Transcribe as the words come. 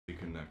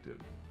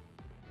connected.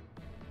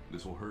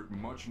 This will hurt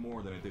much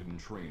more than it did in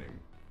training.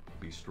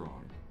 Be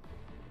strong.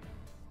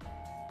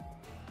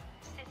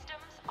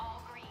 Systems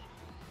all green.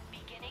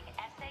 Beginning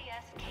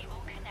SAS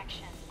cable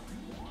connection.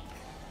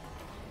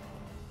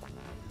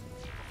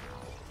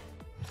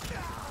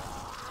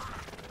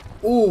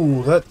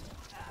 Ooh, that...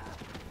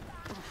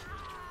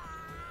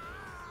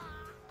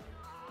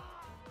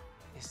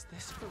 Is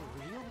this for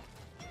real?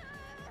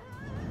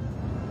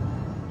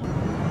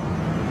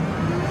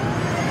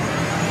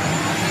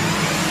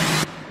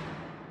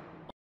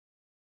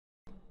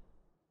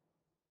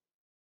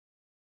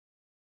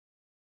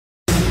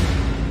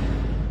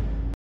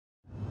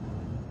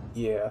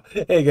 Yeah.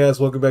 Hey guys,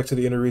 welcome back to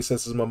the Inner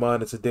Recesses of My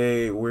Mind, and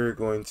today we're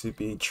going to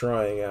be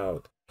trying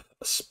out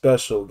a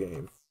special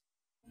game.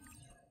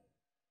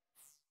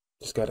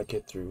 Just gotta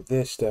get through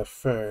this stuff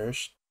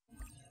first.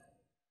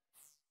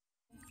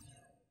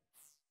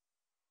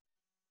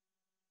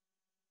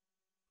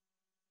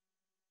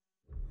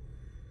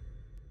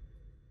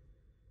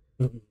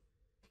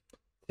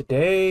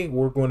 Today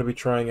we're going to be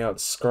trying out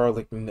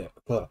Scarlet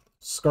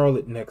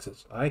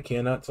Nexus. I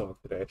cannot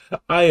talk today.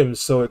 I am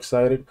so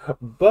excited,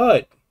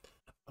 but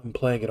I'm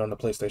playing it on the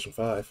PlayStation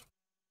 5.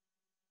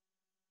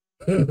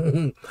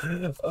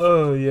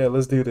 Oh yeah,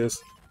 let's do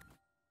this.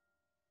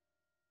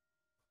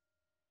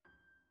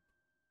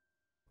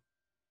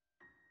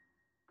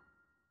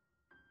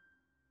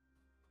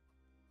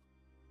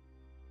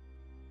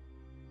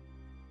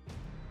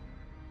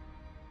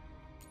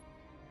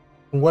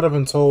 From what I've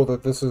been told,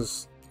 that this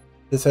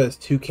has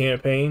 2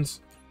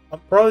 campaigns. I'm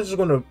probably just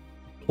gonna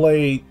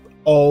play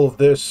all of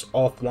this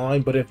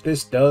offline, but if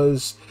this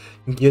does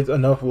get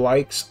enough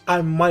likes,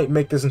 I might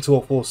make this into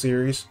a full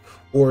series,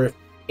 or if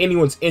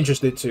anyone's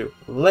interested to,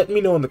 let me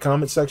know in the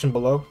comment section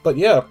below. But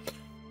yeah,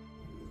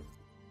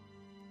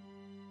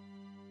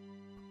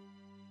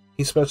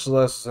 he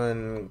specializes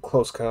in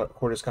close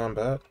quarters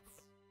combat,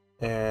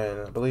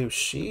 and I believe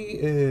she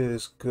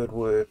is good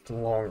with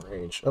long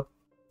range. Oh.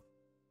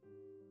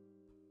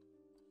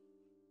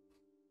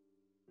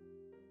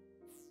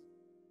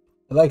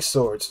 I like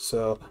swords,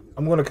 so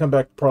I'm gonna come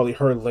back to probably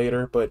her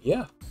later, but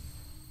yeah.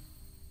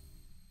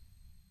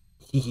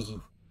 You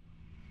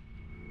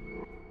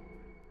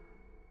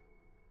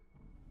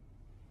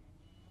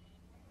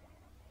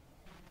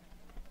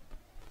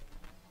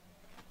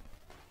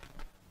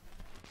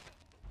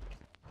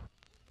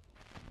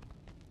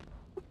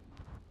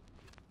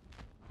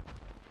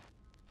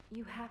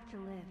have to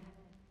live,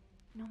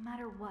 no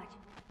matter what.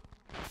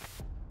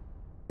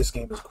 This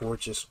game is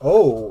gorgeous.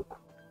 Oh!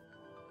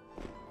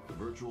 The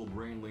virtual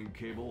brain link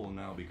cable will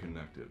now be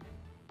connected.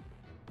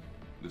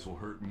 This will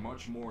hurt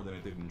much more than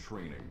it did in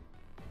training.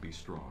 Be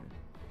strong.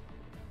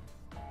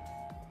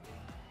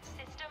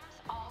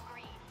 Systems all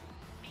green.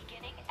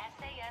 Beginning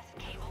SAS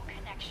cable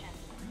connection.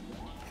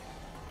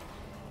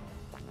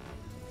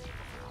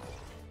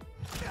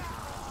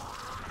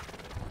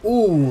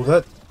 Ooh,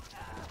 that...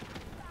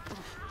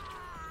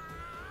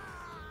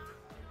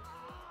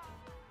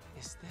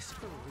 Is this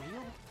for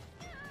real?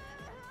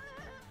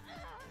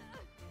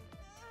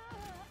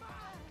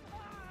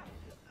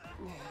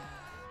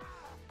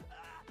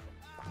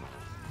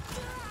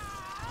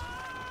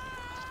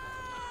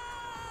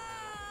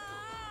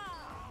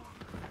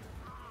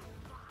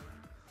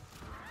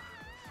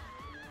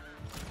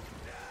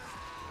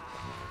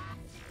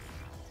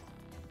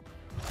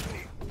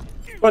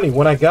 Funny,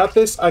 when I got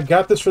this for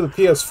the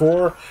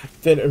PS4,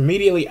 then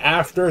immediately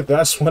after,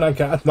 that's when I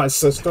got my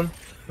system.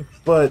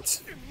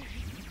 But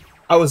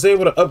I was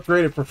able to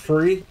upgrade it for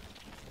free,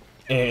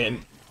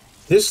 and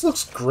this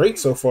looks great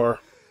so far.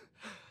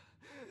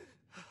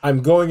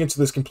 I'm going into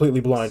this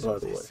completely blind, by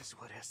the way. This is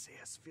what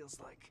SAS feels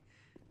like.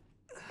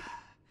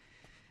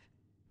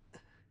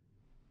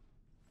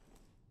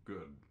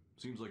 Good.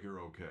 Seems like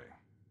you're okay.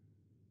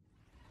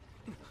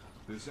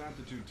 This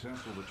aptitude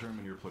test will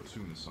determine your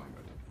platoon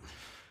assignment.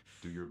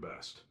 Do your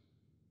best.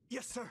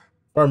 Yes, sir.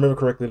 If I remember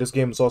correctly, this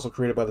game was also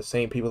created by the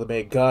same people that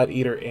made God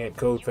Eater and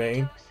Code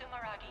Vein.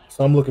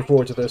 So I'm looking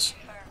forward to this.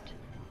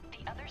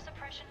 The other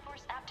suppression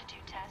force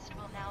aptitude test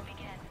will now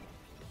begin.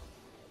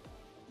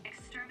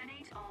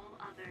 Exterminate all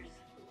others.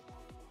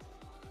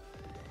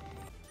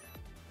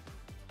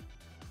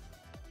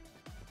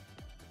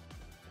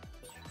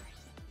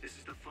 This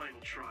is the final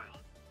trial.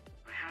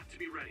 I have to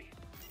be ready.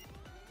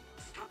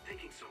 Stop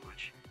thinking so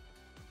much.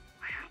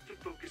 I have to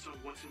focus on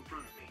what's in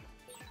front of me.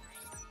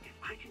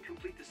 If I can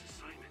complete this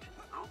assignment,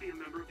 I'll be a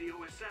member of the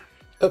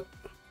OSF.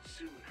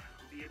 Soon,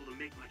 I'll be able to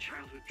make my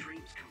childhood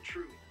dreams come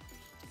true.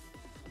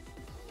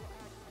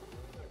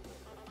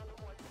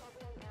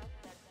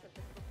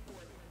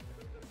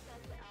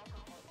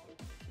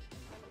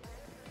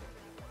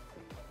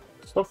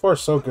 So far,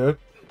 so good.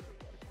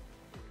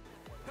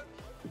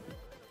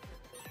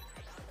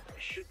 I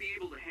should be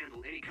able to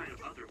handle any kind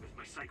of other with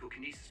my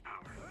psychokinesis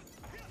power.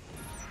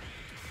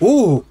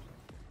 Ooh!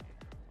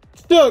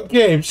 That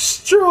game's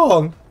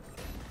strong!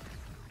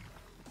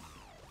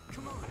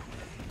 Come on.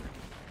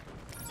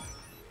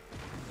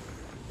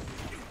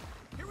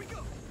 Here we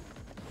go.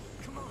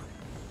 Come on.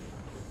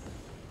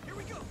 Here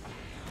we go.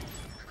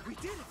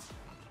 did it!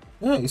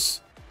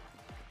 Nice.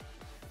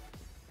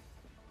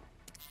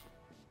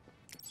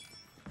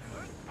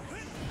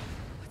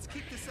 Let's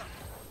keep this up.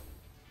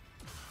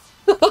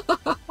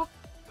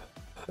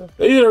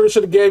 You never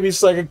should have gave me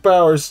psychic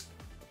powers.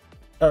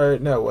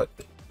 Alright, now what?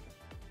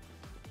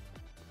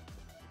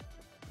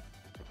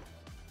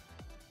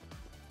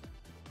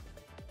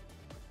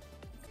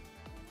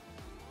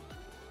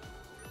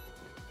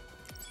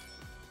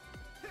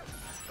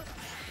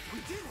 We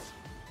did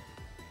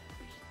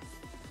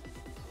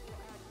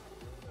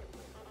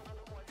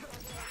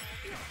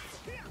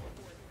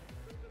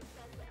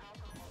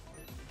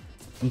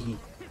it!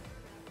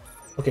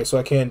 Okay, so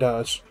I can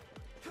dodge.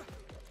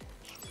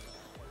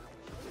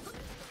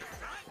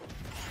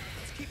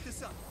 Let's keep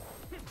this up.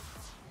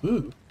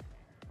 Ooh.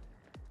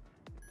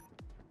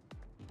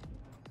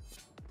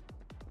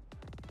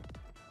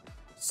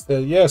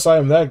 Said, yes, I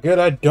am that good.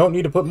 I don't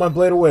need to put my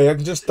blade away. I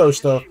can just throw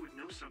stuff. She would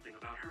know something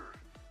about her.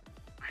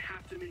 I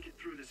have to make it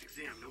through this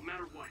exam, no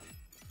matter what.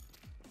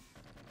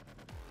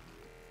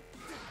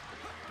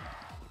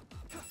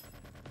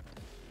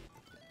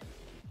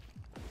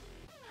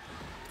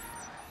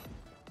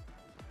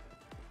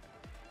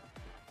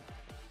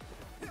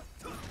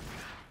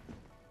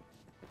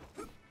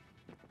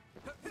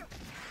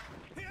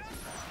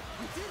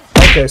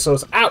 Okay, so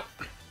it's out.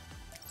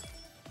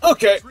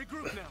 Okay. Let's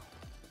regroup now.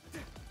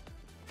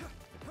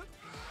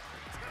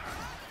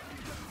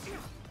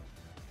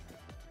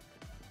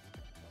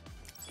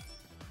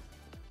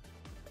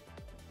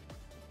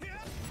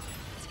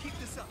 Let's keep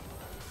this up.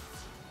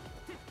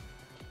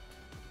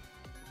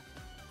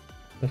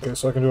 Okay,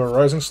 so I can do a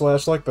rising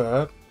slash like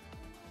that.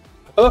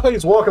 I love how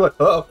he's walking like,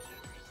 uh-oh.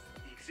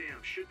 The exam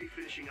should be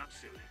finishing up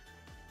soon.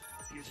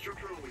 The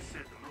instructor always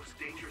said the most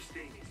dangerous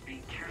thing is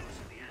being careless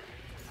at the end.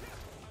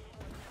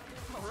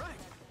 All right.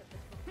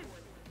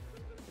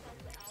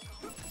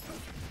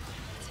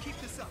 Let's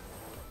keep this up.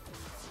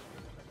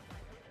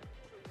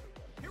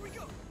 Here we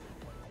go.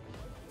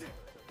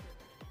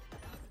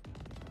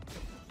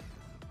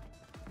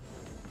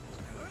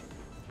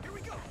 Here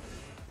we go.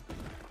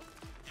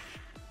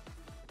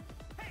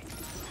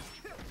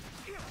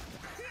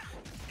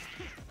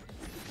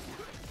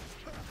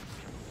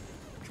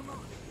 Come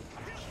on.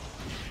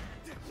 Here we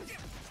go.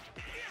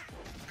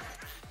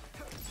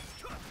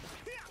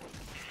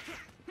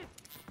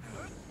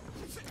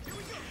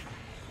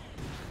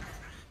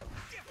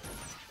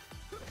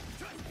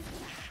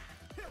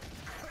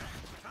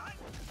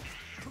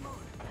 Come on.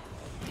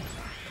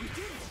 We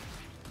did it.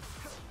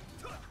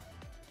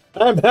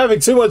 I'm having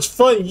too much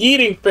fun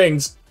yeeting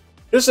things.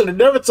 You should have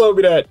never told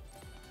me that.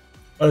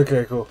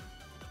 Okay, cool.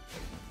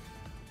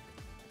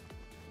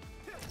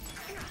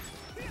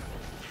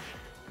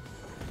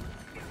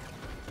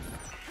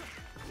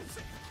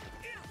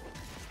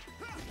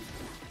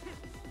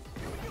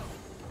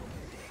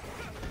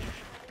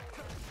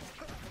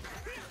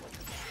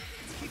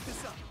 Let's keep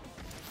this up.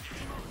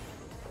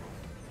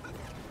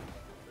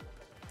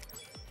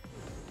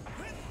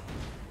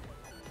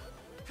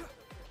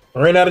 I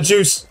ran out of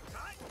juice.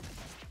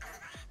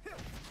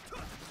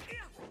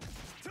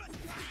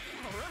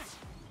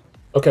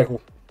 Okay,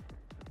 cool.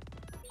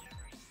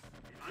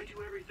 If I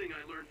do everything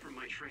I learned from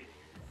my training,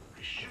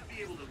 I should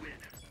be able to win.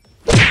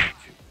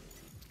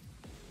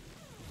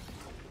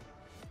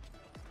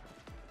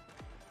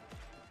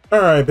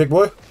 Alright, big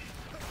boy.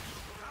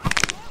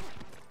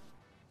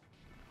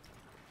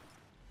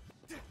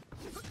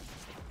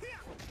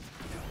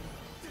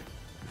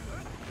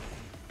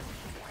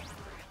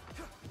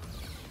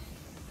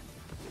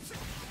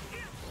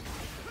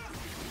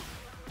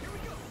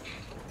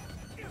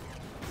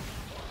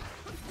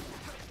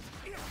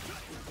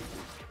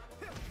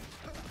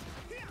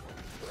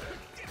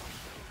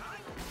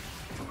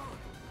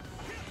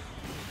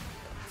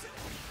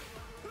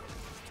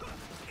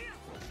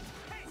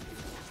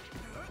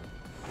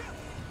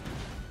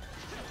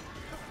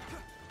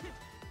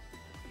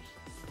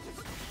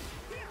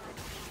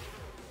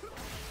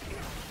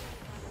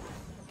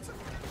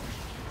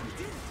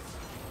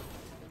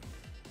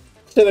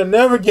 Should have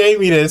never gave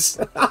me this.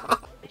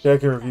 Yeah, I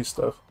can review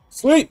stuff.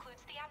 Sweet.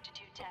 Includes the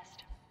aptitude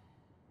test.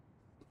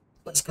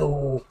 Let's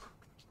go.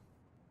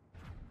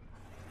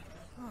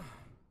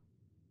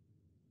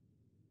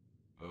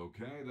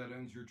 Okay, that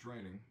ends your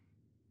training.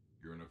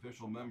 You're an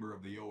official member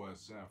of the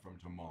OSF from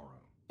tomorrow.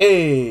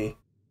 Hey.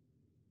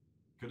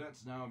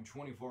 Cadets now have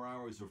 24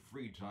 hours of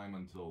free time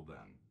until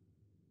then.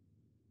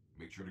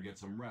 Make sure to get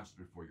some rest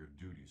before your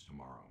duties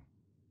tomorrow.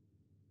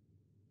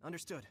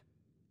 Understood.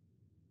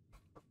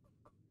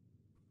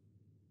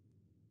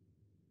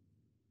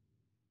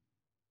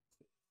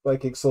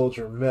 Psychic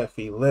Soldier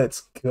Mephi,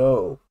 let's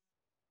go.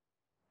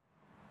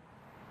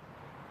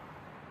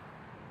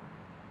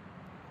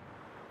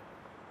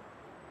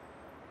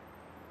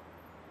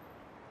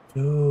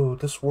 Dude,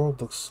 this world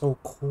looks so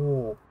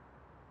cool.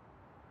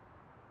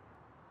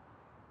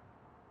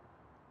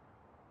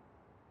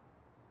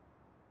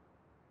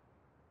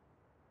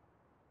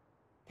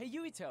 Hey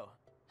Yuito,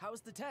 how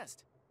was the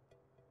test?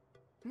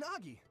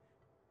 Nagi,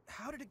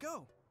 how did it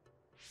go?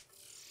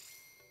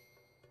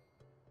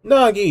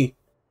 Nagi!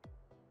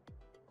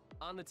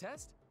 On the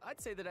test,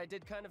 I'd say that I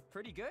did kind of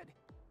pretty good.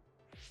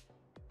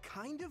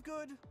 Kind of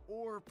good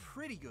or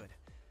pretty good?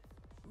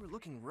 You were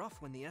looking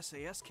rough when the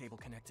SAS cable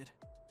connected.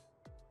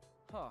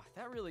 Oh,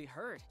 that really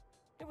hurt.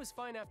 It was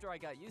fine after I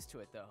got used to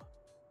it, though.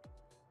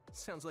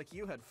 Sounds like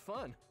you had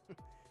fun.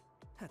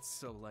 That's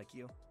so like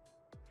you.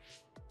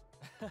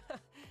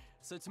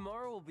 So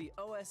tomorrow will be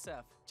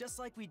OSF, just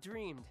like we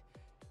dreamed.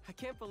 I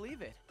can't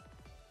believe it.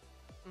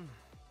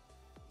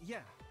 Yeah.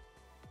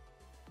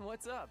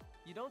 What's up?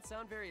 You don't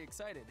sound very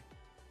excited.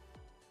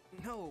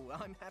 No,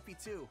 I'm happy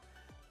too.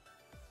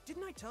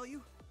 Didn't I tell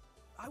you?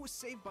 I was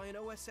saved by an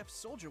OSF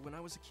soldier when I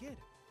was a kid.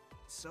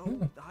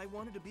 So I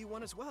wanted to be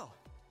one as well.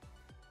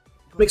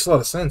 But Makes a lot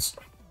of sense.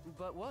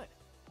 But what?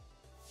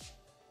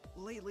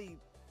 lately,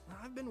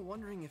 I've been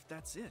wondering if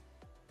that's it.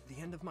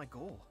 The end of my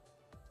goal.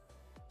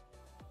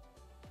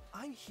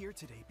 I'm here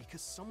today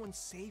because someone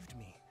saved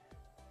me.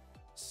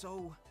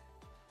 So,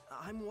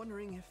 I'm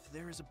wondering if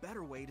there is a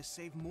better way to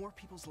save more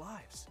people's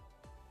lives.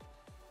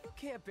 You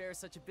can't bear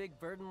such a big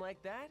burden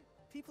like that.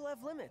 People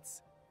have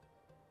limits.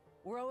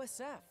 We're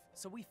OSF,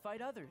 so we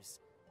fight others.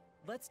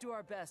 Let's do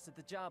our best at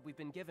the job we've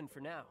been given for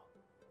now.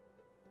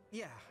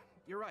 Yeah,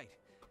 you're right.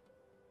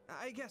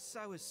 I guess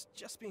I was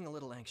just being a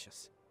little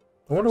anxious.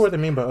 I wonder what they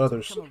mean by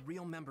others. Become a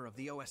real member of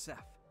the OSF.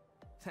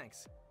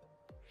 Thanks.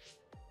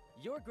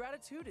 Your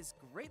gratitude is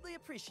greatly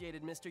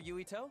appreciated, Mr.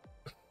 Yuito.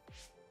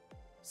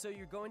 So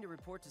you're going to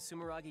report to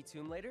Sumeragi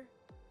Tomb later?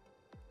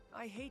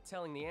 I hate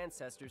telling the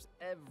ancestors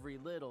every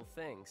little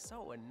thing.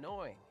 So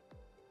annoying.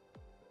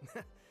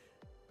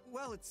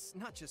 Well, it's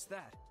not just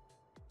that.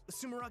 The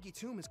Sumeragi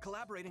Tomb is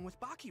collaborating with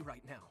Baki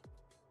right now.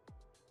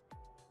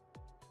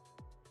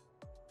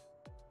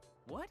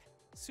 What?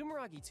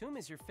 Sumeragi Tomb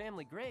is your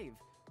family grave.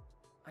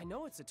 I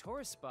know it's a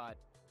tourist spot,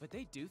 but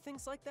they do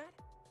things like that?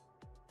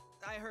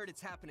 I heard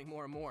it's happening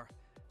more and more.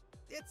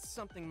 It's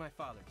something my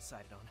father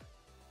decided on.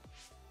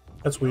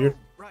 That's weird.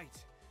 Oh, right.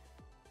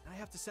 I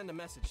have to send a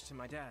message to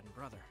my dad and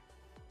brother.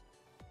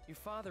 Your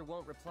father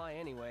won't reply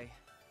anyway.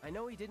 I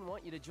know he didn't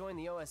want you to join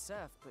the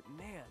OSF, but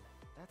man,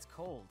 that's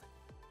cold.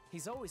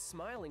 He's always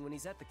smiling when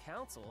he's at the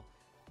council.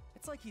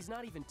 It's like he's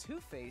not even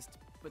two-faced,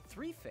 but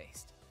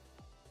three-faced.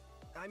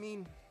 I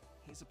mean,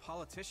 he's a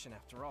politician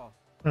after all.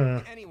 Hmm.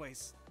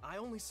 Anyways, I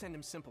only send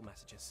him simple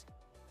messages.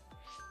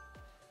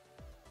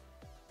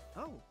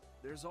 Oh,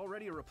 there's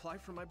already a reply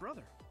from my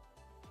brother.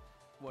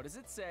 What does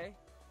it say?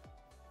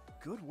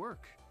 Good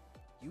work.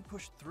 You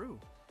pushed through.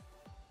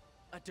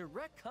 A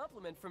direct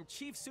compliment from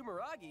Chief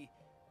Sumeragi.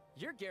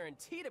 You're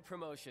guaranteed a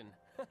promotion.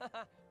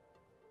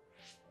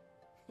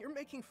 You're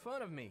making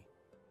fun of me.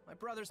 My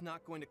brother's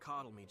not going to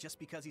coddle me just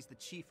because he's the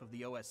chief of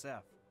the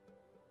OSF.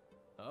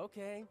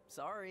 Okay,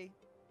 sorry.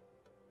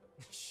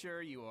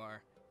 Sure you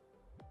are.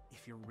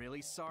 If you're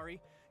really sorry,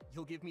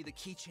 you'll give me the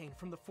keychain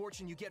from the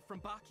fortune you get from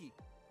Baki.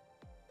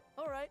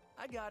 Alright,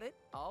 I got it.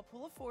 I'll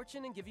pull a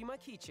fortune and give you my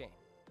keychain.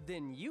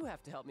 Then you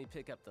have to help me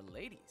pick up the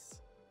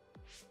ladies.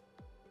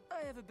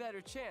 I have a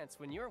better chance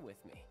when you're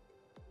with me.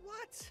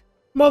 What?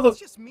 Mother. It's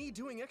just me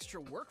doing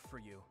extra work for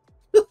you.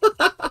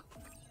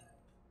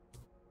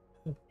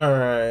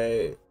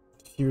 Alright.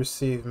 You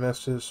receive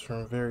messages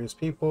from various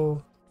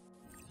people.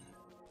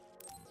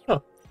 Huh.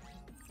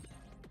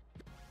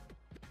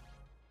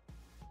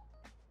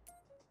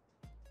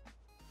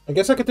 I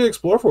guess I get to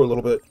explore for a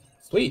little bit.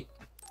 Sweet.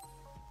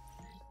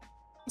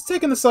 Let's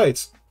take in the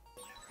sights.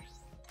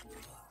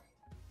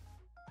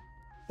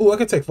 Ooh, I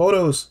can take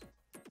photos.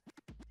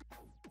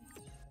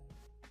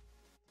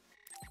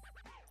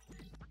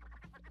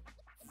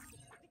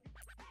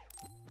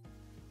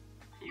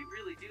 You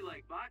really do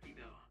like Baki,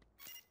 though.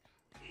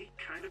 He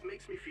kind of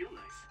makes me feel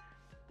nice.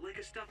 Like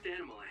a stuffed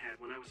animal I had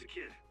when I was a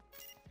kid.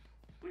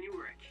 When you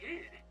were a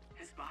kid?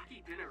 Has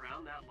Baki been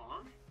around that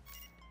long?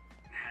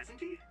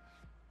 Hasn't he?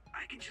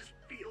 I can just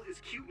feel his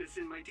cuteness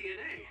in my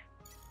DNA.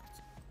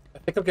 I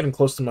think I'm getting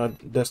close to my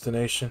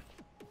destination.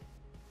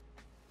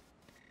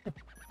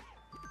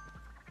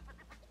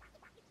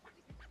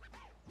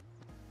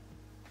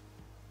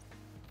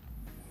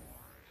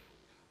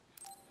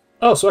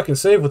 Oh, so I can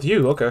save with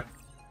you. Okay.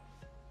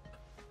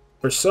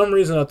 For some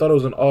reason, I thought it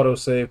was an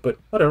autosave, but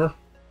whatever.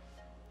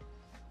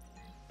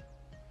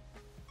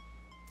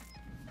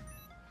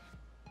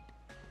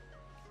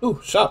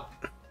 Ooh, shop.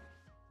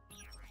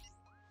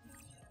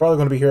 Probably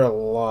going to be here a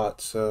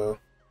lot, so...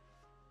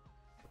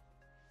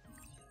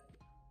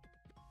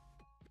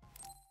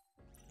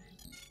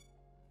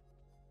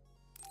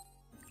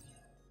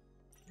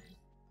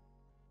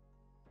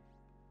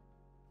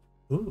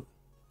 Ooh.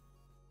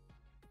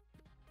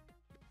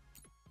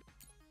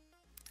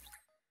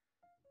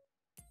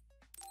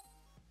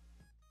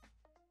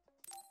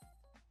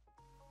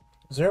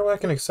 Is there a way I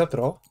can accept it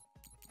all?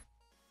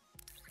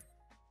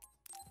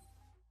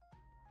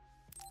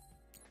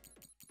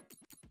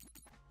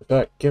 In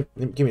fact, give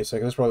me a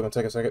second. This is probably gonna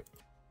take a second.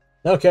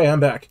 Okay, I'm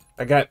back.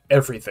 I got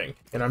everything,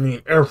 and I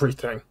mean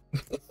everything.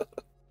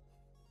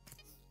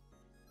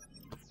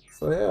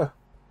 So yeah,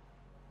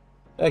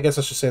 I guess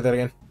I should say that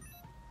again.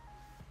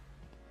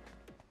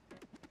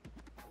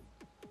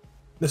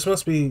 This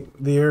must be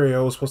the area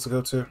I was supposed to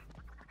go to. Let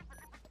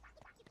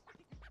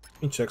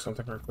me check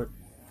something real quick.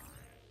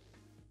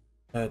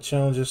 Add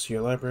challenges to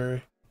your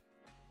library.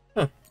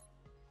 Huh.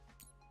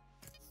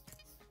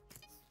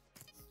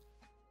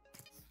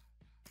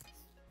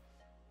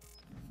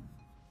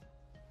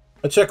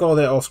 I check all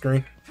that off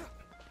screen.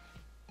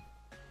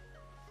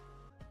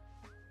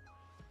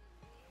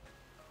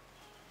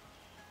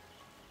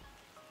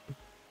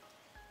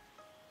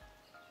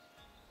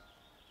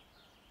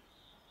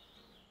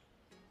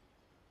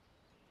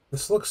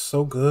 This looks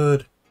so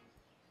good.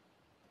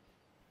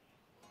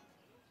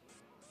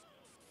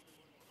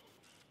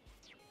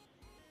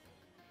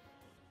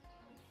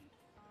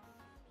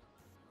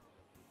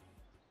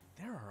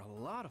 There are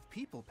a lot of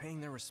people paying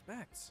their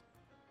respects.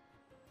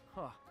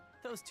 Huh.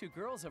 Those two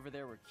girls over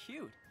there were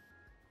cute.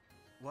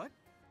 What?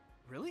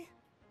 Really?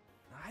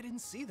 I didn't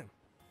see them.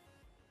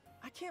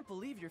 I can't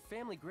believe your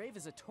family grave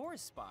is a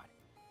tourist spot.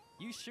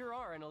 You sure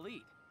are an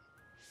elite.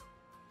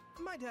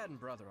 My dad and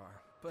brother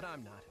are, but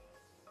I'm not.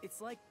 It's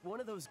like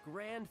one of those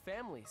grand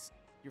families.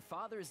 Your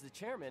father is the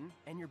chairman,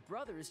 and your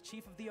brother is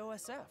chief of the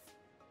OSF.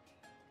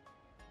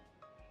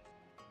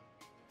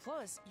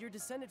 Plus, you're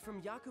descended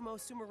from Yakumo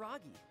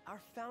Sumeragi,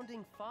 our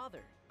founding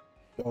father.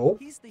 Oh?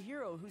 He's the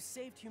hero who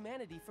saved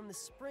humanity from the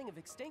spring of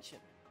extinction.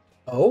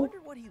 I Oh?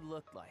 wonder what he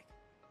looked like.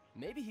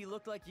 Maybe he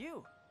looked like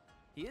you.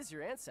 He is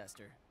your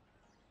ancestor.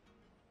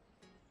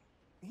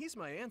 He's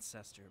my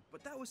ancestor,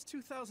 but that was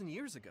 2,000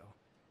 years ago.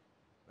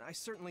 I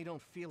certainly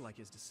don't feel like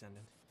his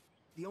descendant.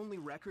 The only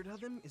record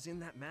of him is in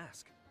that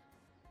mask.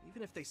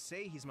 Even if they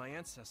say he's my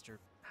ancestor,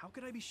 how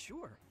could I be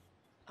sure?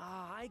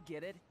 Ah, I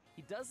get it.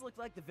 He does look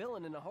like the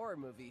villain in a horror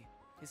movie.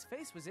 His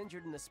face was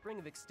injured in the spring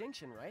of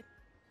extinction, right?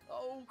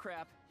 Oh,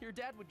 crap. Your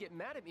dad would get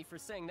mad at me for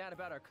saying that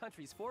about our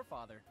country's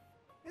forefather.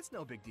 It's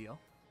no big deal.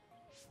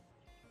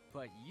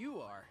 But you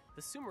are.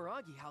 The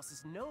Sumeragi house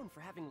is known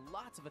for having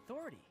lots of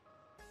authority.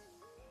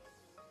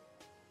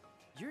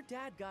 Your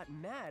dad got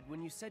mad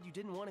when you said you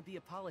didn't want to be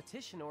a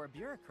politician or a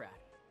bureaucrat.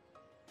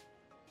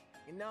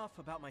 Enough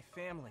about my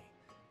family.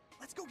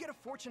 Let's go get a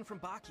fortune from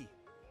Baki.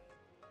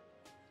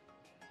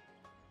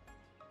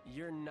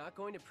 You're not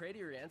going to pray to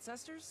your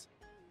ancestors?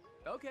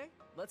 Okay,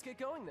 let's get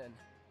going then.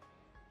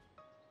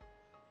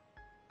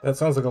 That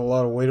sounds like a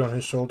lot of weight on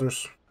his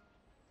shoulders.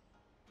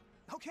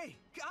 Okay,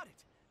 got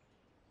it.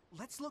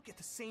 Let's look at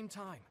the same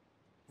time.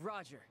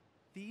 Roger.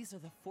 These are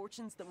the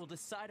fortunes that will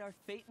decide our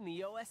fate in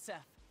the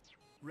OSF.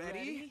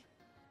 Ready?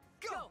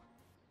 Go!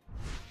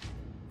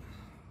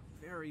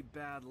 Very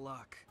bad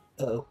luck.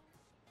 Uh-oh.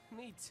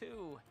 Me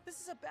too.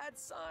 This is a bad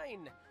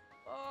sign.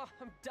 Oh,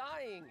 I'm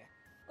dying.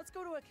 Let's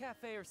go to a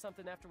cafe or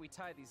something after we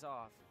tie these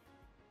off.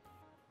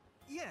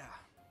 Yeah,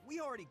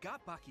 we already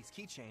got Baki's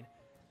keychain.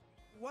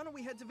 Why don't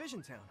we head to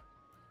Vision Town?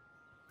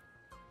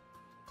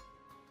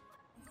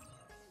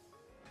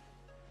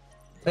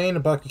 Paying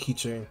the Baki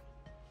keychain.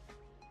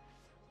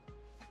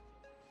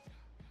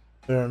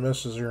 There,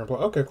 misses your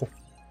employee. Okay, cool.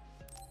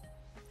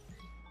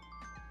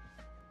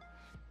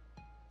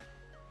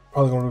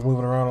 Probably gonna be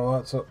moving around a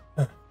lot, so.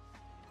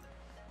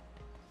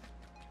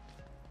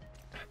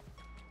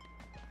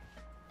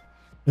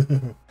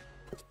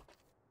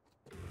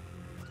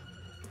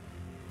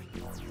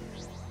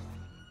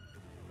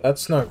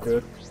 That's not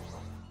good.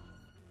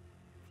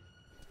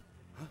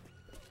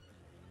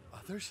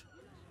 Others?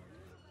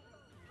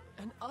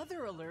 An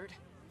other alert?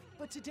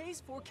 But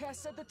today's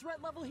forecast said the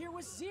threat level here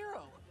was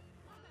 0.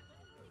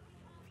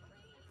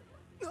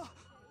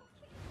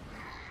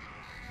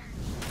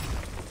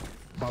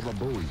 Baba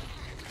Booey.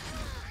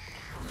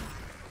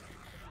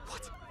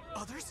 What?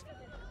 Others?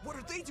 What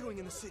are they doing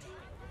in the city?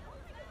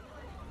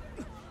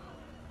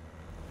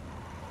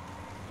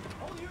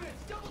 All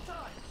units, double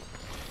time!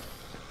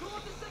 Go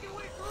up the second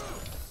way through!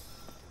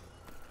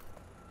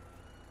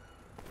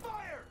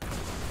 Fire!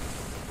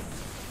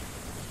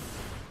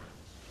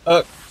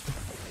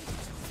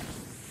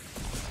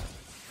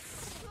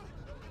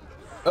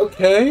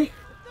 Okay.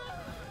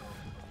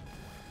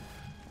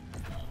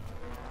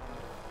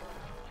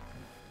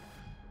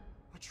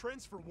 A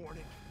transfer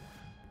warning.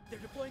 They're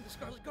deploying the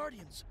Scarlet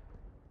Guardians.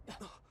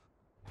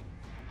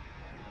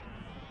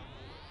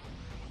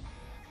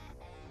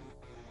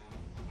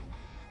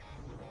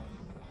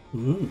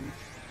 Ooh.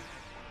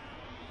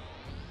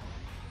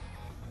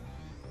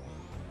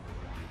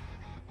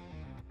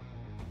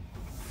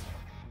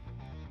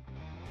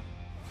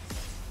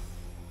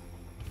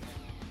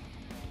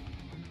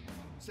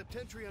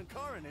 Septentrion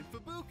Karin and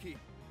Fubuki.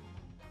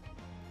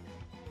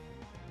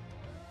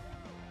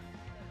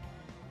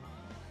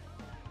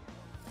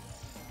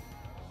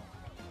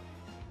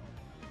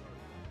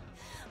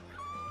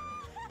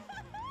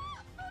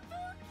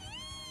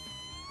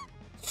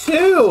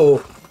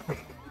 Chill.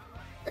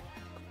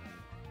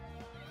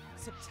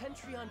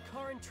 Septentrion,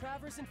 Karin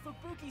Travers, and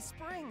Fubuki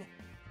Spring!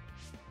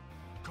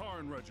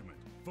 Karin Regiment,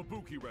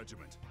 Fubuki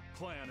Regiment,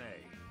 Clan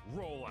A,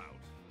 roll out.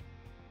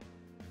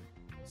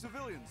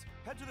 Civilians,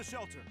 head to the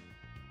shelter.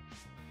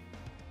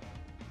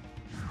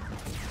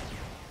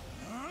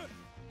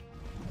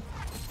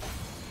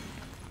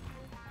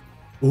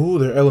 Ooh,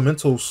 they're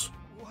elementals.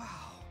 Wow.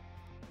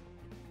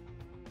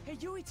 Hey,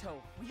 Yuito,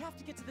 we have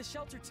to get to the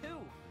shelter too.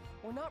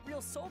 We're not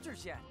real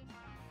soldiers yet.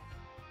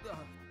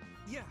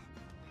 Yeah.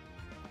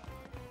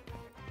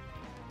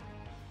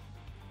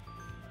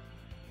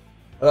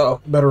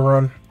 Oh, better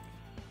run.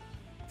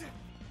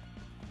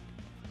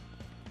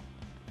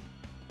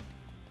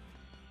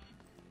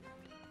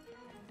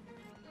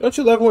 Don't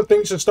you love when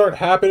things just start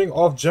happening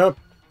off jump?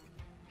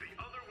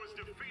 The other was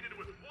defeated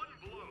with one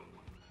blow.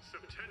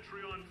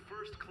 Septentrion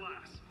First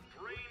Class,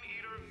 Brain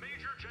Eater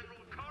Major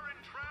General Karin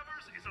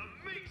Travers is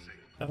amazing.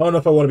 I don't know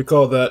if I want to be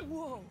called that.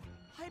 Whoa!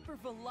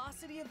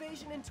 Hypervelocity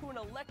evasion into an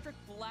electric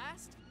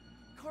blast?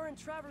 Karin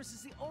Travers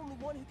is the only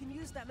one who can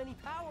use that many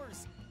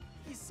powers.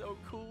 He's so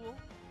cool.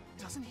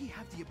 Doesn't he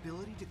have the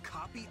ability to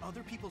copy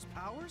other people's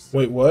powers?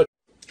 Wait, what?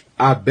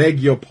 I beg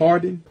your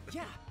pardon?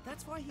 Yeah,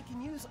 that's why he can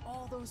use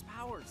all those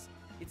powers.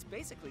 It's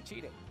basically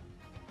cheating.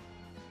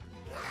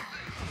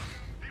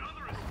 The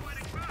other is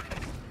fighting back,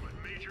 but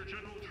Major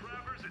General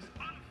Travers is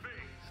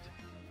unfazed.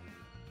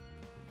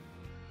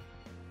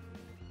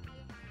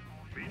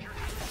 Major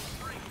General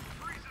Spring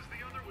freezes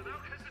the other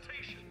without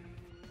hesitation.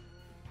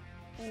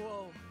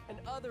 Whoa, an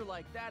other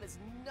like that is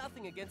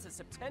nothing against a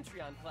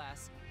Septentrion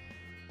class.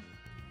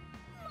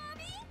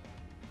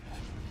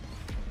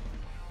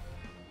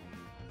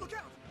 Look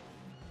out!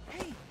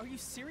 Hey, are you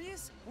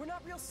serious? We're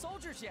not real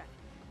soldiers yet.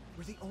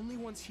 We're the only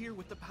ones here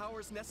with the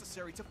powers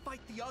necessary to fight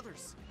the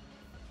others.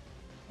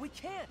 We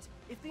can't.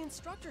 If the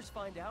instructors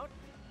find out.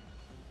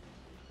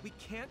 We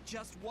can't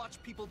just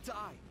watch people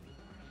die.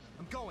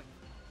 I'm going.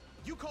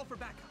 You call for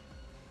backup.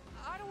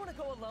 I don't want to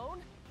go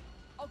alone.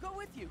 I'll go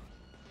with you.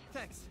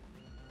 Thanks.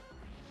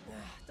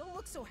 Don't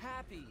look so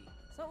happy.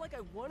 It's not like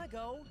I want to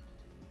go.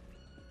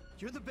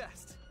 You're the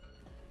best.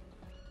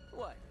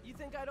 What, you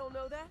think I don't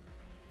know that?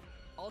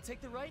 I'll take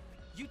the right,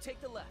 you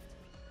take the left.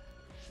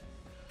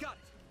 Got it.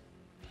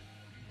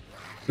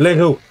 Let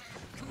who?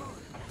 Come on.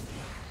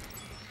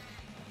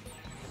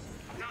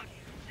 Nagi,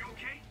 you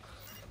okay?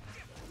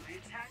 My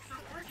attacks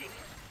aren't working.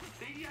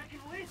 Maybe I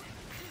can win.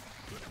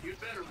 You'd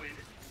better win.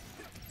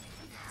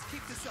 Let's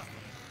keep this up.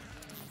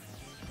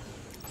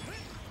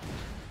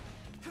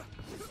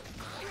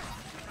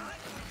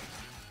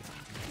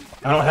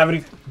 I don't have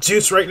any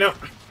juice right now.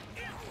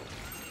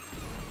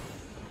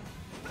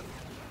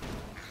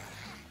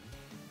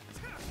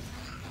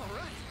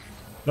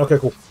 Okay,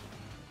 cool.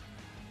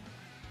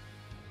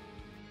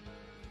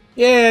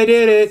 Yeah, I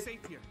did it. Safe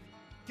here.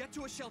 Get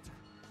to a shelter.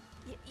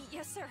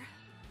 Yes, sir.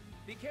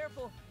 Be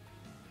careful.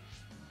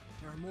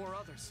 There are more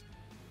others.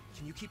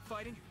 Can you keep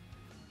fighting?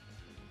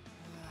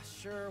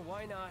 Sure,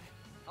 why not?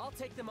 I'll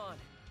take them on.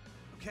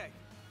 Okay,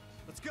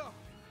 let's go.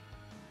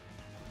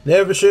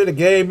 Never should have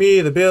gave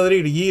me the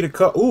ability to yeet a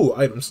cut. Ooh,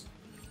 items.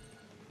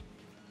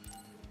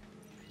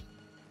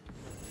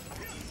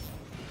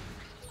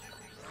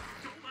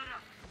 Don't let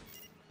up.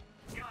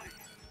 Got it.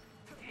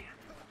 Damn,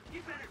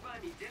 you better buy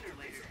me dinner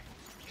later.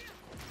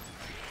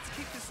 Let's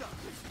keep this up.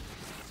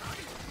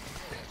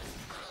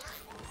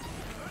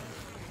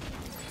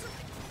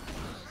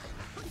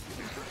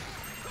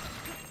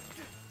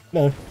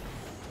 Come on.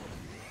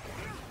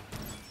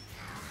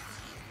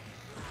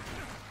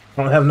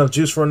 I don't have enough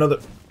juice for another.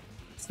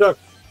 Stuck.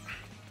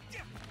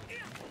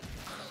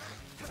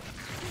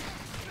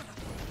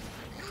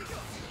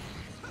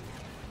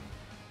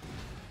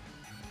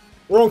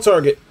 Wrong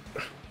target.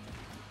 That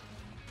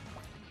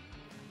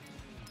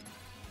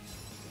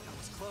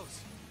was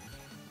close.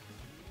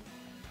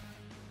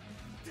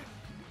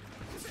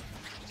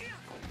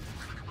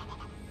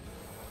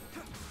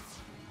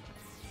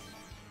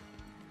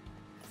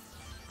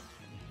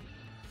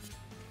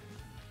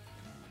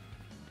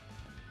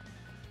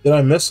 Did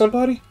I miss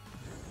somebody?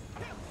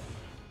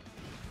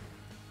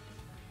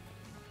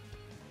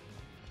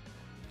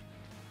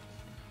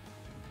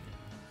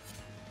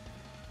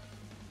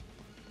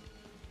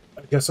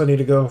 I guess I need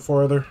to go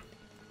farther.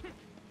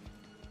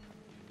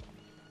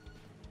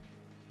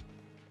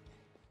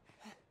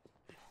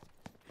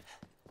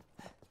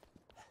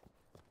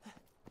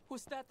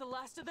 Was that the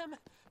last of them?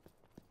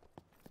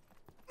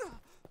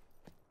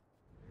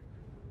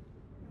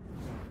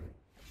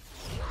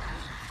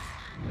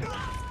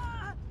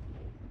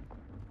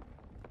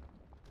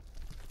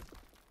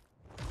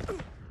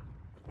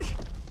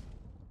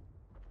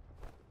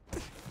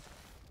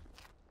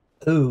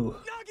 Ooh.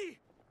 Nagi!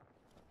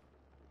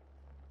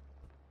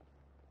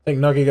 I think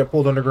Nuggy got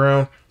pulled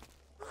underground.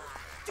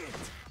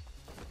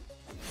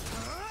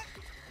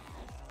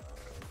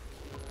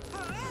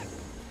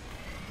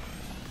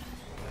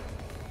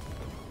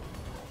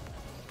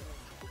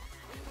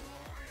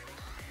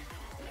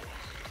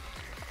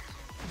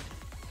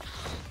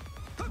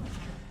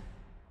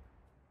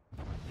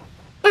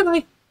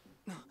 Bye-bye.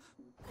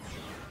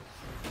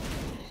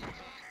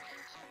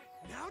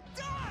 Now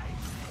die!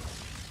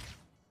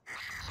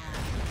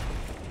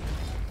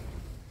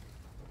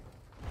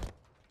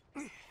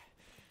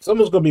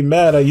 Someone's gonna be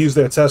mad I used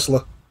their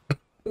Tesla.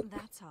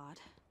 That's odd.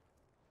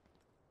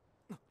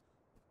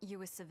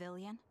 You a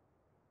civilian?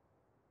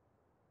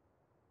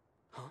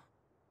 Huh?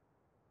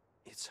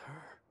 It's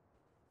her.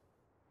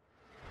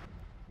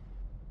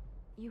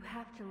 You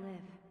have to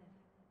live.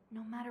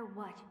 no matter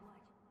what.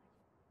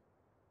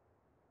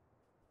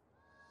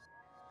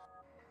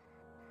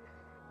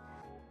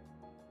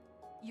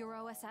 You're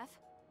OSF?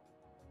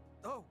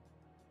 Oh,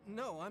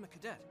 no, I'm a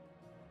cadet.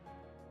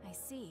 I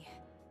see.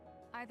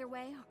 Either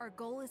way, our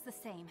goal is the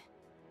same.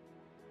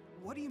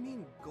 What do you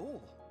mean,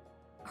 goal?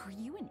 Are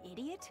you an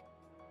idiot?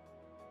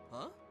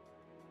 Huh?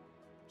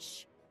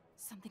 Shh.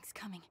 Something's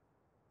coming.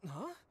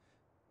 Huh?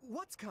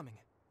 What's coming?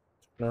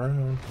 Turn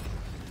around.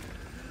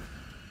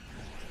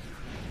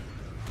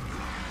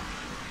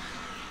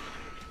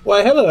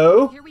 Why,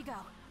 hello. Here we go.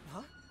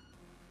 Huh?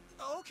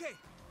 Okay.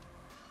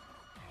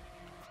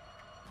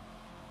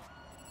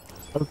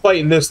 I'm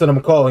fighting this, then I'm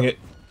calling it.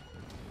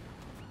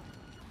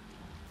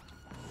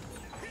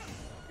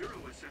 You're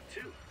OSF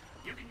too.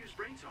 You can use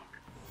brain talk.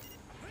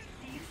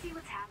 Do you see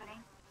what's happening?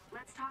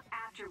 Let's talk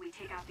after we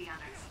take out the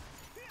others.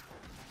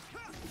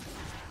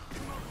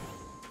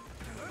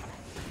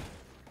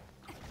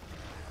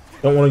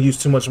 Don't want to use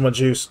too much of my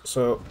juice,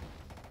 so...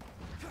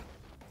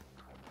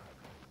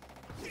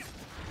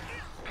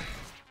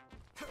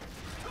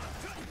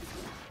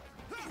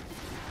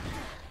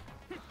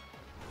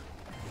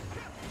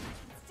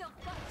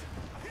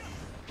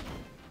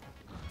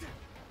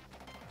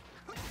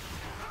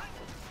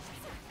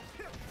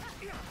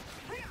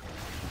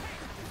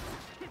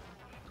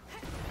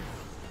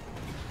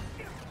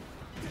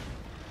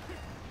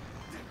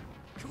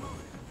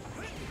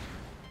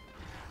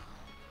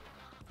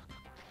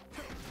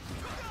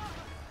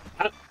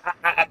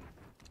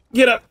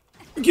 Get up!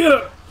 Get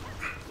up!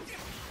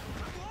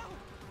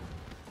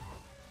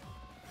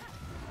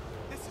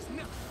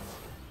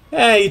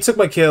 Hey, you took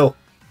my kill.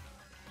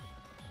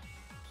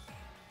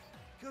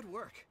 Good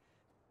work.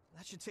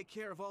 That should take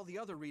care of all the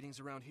other readings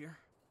around here.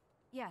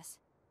 Yes.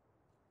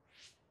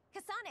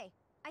 Kasane,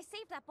 I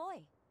saved that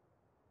boy.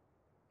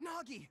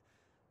 Nagi,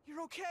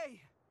 you're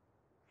okay.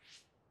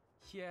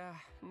 Yeah,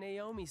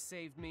 Naomi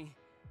saved me.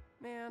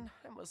 Man,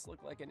 I must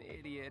look like an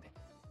idiot.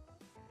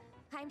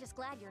 I'm just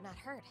glad you're not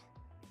hurt.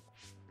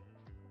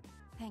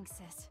 Thanks,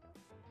 sis.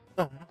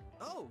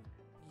 Oh,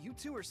 you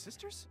two are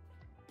sisters?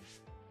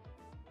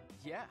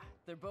 Yeah,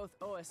 they're both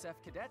OSF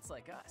cadets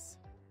like us.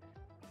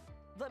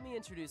 Let me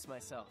introduce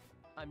myself.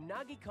 I'm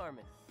Nagi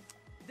Carmen.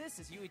 This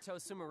is Yuito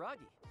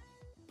Sumeragi.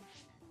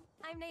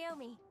 I'm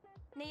Naomi.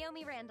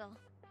 Naomi Randall.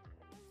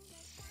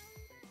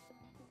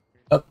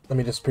 Oh, let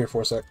me disappear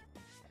for a sec.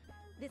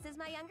 This is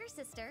my younger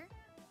sister,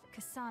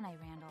 Kasane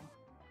Randall.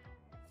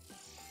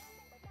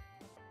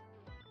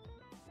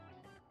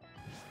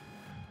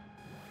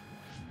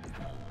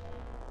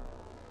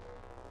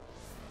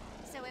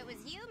 So it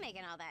was you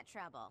making all that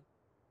trouble.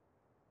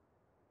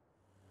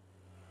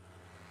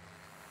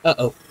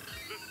 Uh-oh.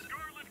 The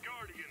Scarlet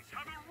Guardians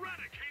have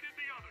eradicated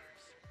the others!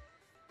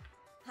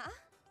 Huh?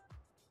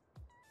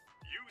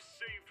 You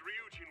saved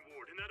Ryujin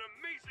Ward in that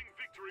amazing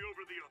victory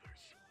over the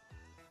others.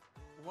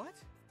 What?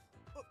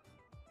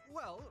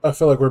 Well... I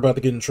feel like we're about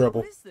to get in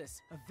trouble. What is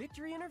this? A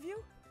victory interview?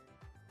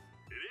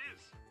 It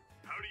is.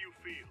 How do you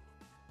feel?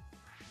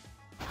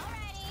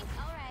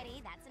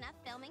 Alrighty, that's enough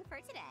filming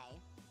for today.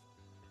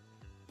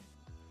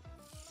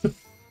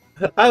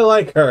 I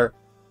like her.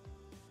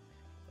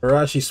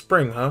 Arashi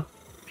Spring, huh?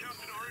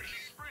 Captain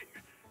Arashi Spring,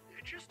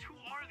 just who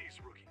are these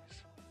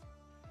rookies?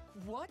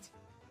 What?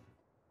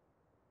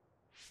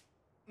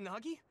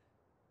 Nagi?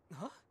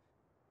 Huh?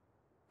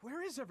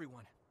 Where is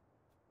everyone?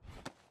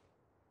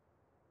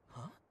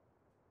 Huh?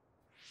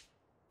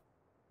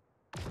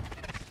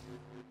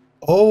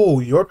 Oh,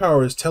 your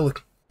power is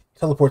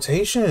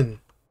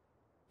teleportation.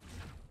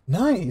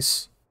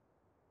 Nice.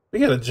 We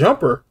got a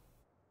jumper.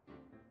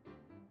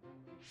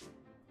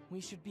 We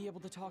should be able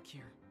to talk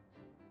here.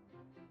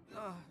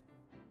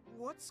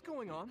 What's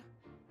going on?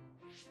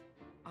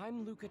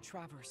 I'm Luca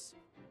Travers.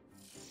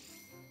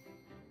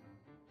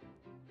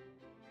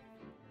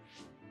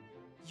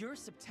 You're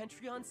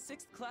Septentrion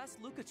 6th class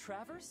Luca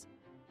Travers?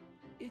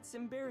 It's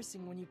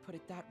embarrassing when you put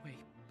it that way,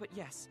 but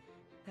yes,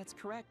 that's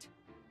correct.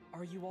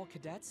 Are you all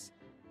cadets?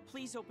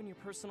 Please open your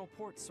personal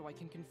ports so I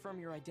can confirm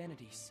your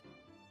identities.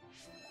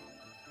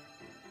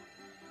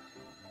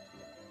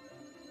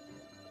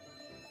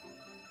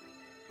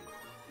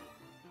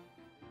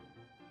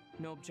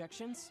 No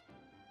objections?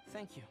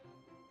 Thank you.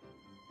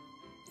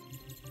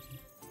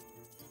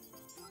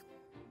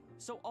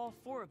 So all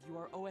 4 of you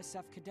are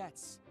OSF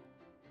cadets.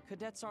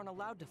 Cadets aren't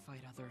allowed to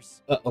fight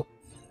others. Uh-oh.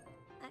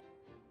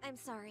 I'm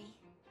sorry.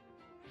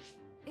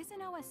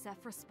 Isn't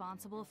OSF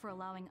responsible for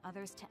allowing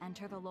others to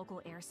enter the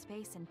local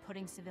airspace and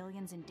putting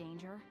civilians in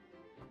danger?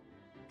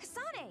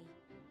 Kasane!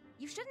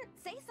 You shouldn't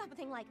say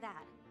something like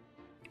that.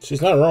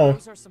 She's not wrong.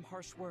 Those are some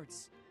harsh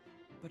words.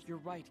 But you're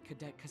right,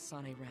 Cadet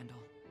Kasane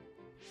Randall.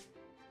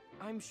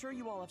 I'm sure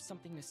you all have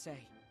something to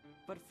say.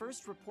 But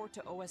first, report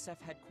to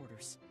OSF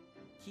headquarters.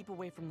 Keep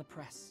away from the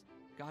press.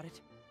 Got it?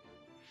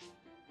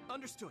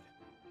 Understood.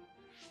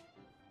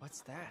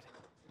 What's that?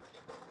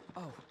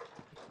 Oh,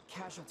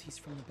 casualties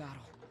from the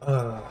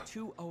battle.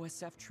 2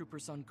 OSF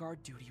troopers on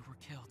guard duty were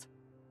killed.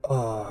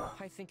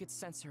 I think it's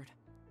censored,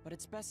 but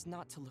it's best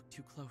not to look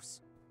too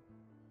close.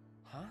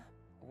 Huh?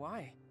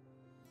 Why?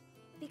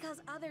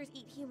 Because others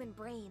eat human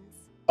brains.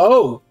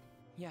 Oh!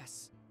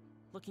 Yes.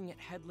 Looking at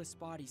headless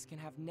bodies can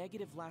have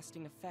negative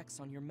lasting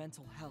effects on your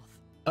mental health.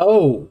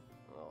 Oh!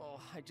 Oh,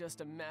 I just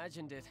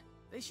imagined it.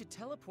 They should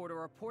teleport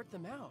or report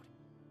them out.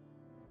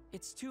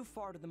 It's too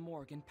far to the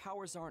morgue and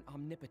powers aren't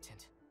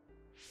omnipotent.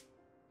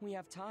 We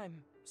have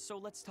time, so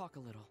let's talk a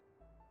little.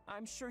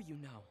 I'm sure you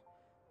know,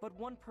 but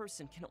one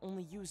person can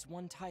only use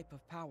one type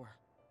of power.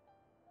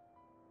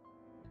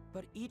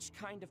 But each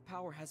kind of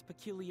power has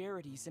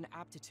peculiarities and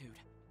aptitude.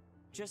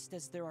 Just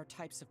as there are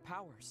types of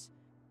powers,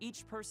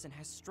 each person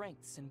has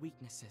strengths and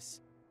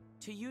weaknesses.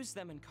 To use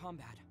them in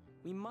combat,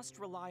 we must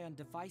rely on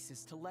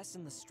devices to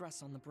lessen the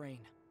stress on the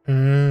brain.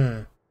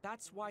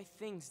 That's why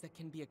things that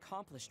can be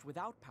accomplished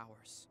without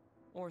powers,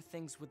 or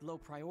things with low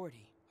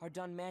priority, are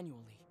done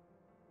manually.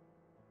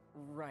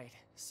 Right,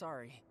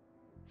 sorry.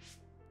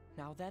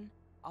 Now then,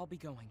 I'll be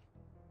going.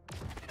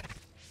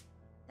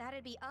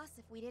 That'd be us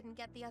if we didn't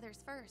get the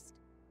others first.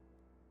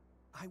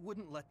 I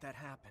wouldn't let that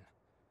happen.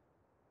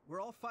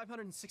 We're all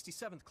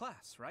 567th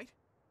class, right?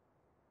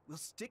 We'll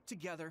stick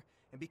together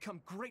and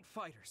become great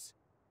fighters.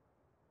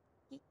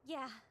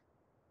 Yeah.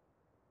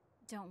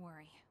 Don't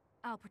worry.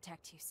 I'll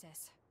protect you,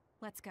 sis.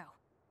 Let's go.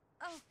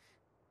 Oh,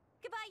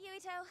 goodbye,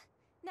 Yuito.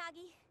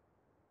 Nagi.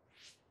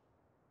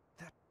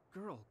 That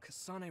girl,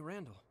 Kasane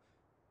Randall.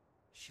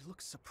 She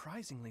looks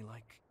surprisingly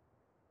like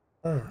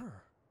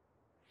her.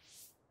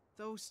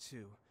 Those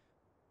two.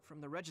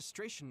 From the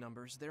registration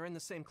numbers, they're in the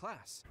same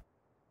class.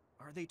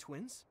 Are they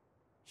twins?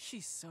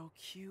 She's so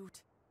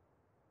cute.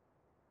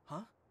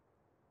 Huh?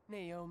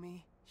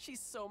 Naomi, she's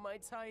so my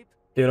type.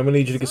 Dude, I'm gonna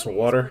need you to get some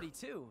water. Pretty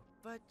too,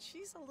 but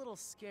she's a little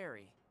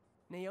scary.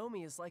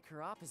 Naomi is like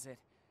her opposite,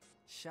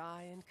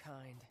 shy and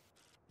kind.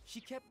 She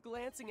kept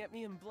glancing at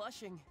me and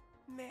blushing.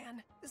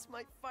 Man, this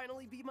might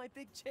finally be my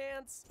big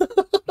chance.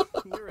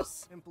 You're as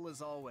simple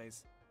as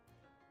always.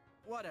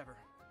 Whatever.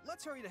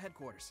 Let's hurry to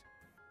headquarters.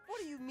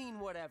 What do you mean,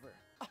 whatever?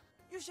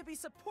 You should be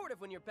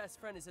supportive when your best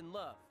friend is in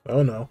love.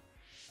 Oh no.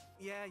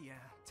 Yeah.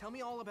 Tell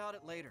me all about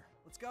it later.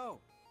 Let's go.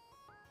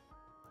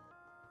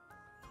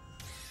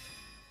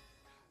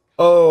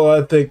 Oh,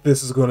 I think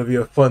this is going to be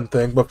a fun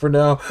thing, but for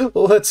now,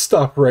 let's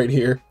stop right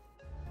here.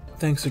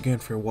 Thanks again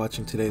for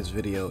watching today's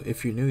video.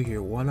 If you're new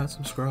here, why not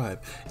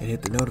subscribe and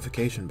hit the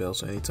notification bell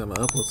so anytime I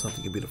upload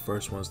something, you'll be the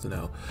first ones to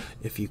know.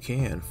 If you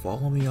can,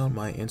 follow me on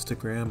my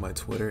Instagram, my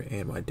Twitter,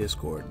 and my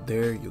Discord.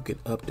 There, you'll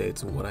get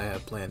updates on what I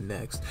have planned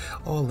next.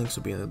 All links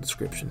will be in the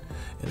description.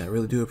 And I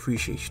really do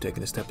appreciate you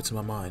taking a step into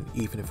my mind,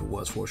 even if it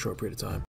was for a short period of time.